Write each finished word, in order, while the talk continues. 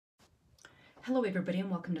Hello everybody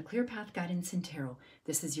and welcome to Clear Path Guidance and Tarot.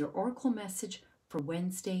 This is your Oracle message for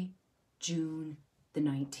Wednesday, June the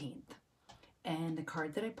 19th. And the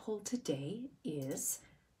card that I pulled today is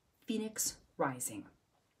Phoenix Rising.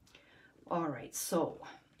 All right, so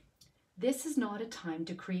this is not a time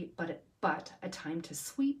to create, but a time to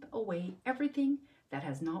sweep away everything that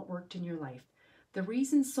has not worked in your life. The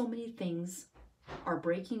reason so many things are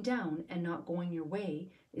breaking down and not going your way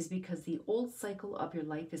is because the old cycle of your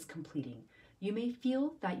life is completing. You may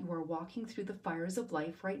feel that you are walking through the fires of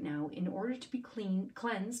life right now in order to be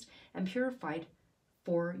cleansed, and purified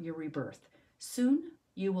for your rebirth. Soon,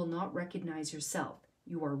 you will not recognize yourself.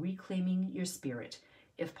 You are reclaiming your spirit.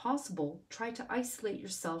 If possible, try to isolate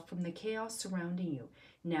yourself from the chaos surrounding you.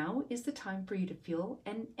 Now is the time for you to feel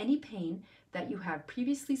any pain that you have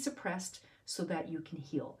previously suppressed so that you can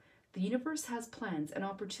heal. The universe has plans and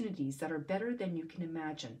opportunities that are better than you can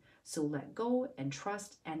imagine. So let go and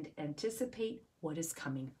trust and anticipate what is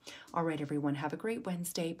coming. All right, everyone, have a great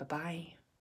Wednesday. Bye-bye.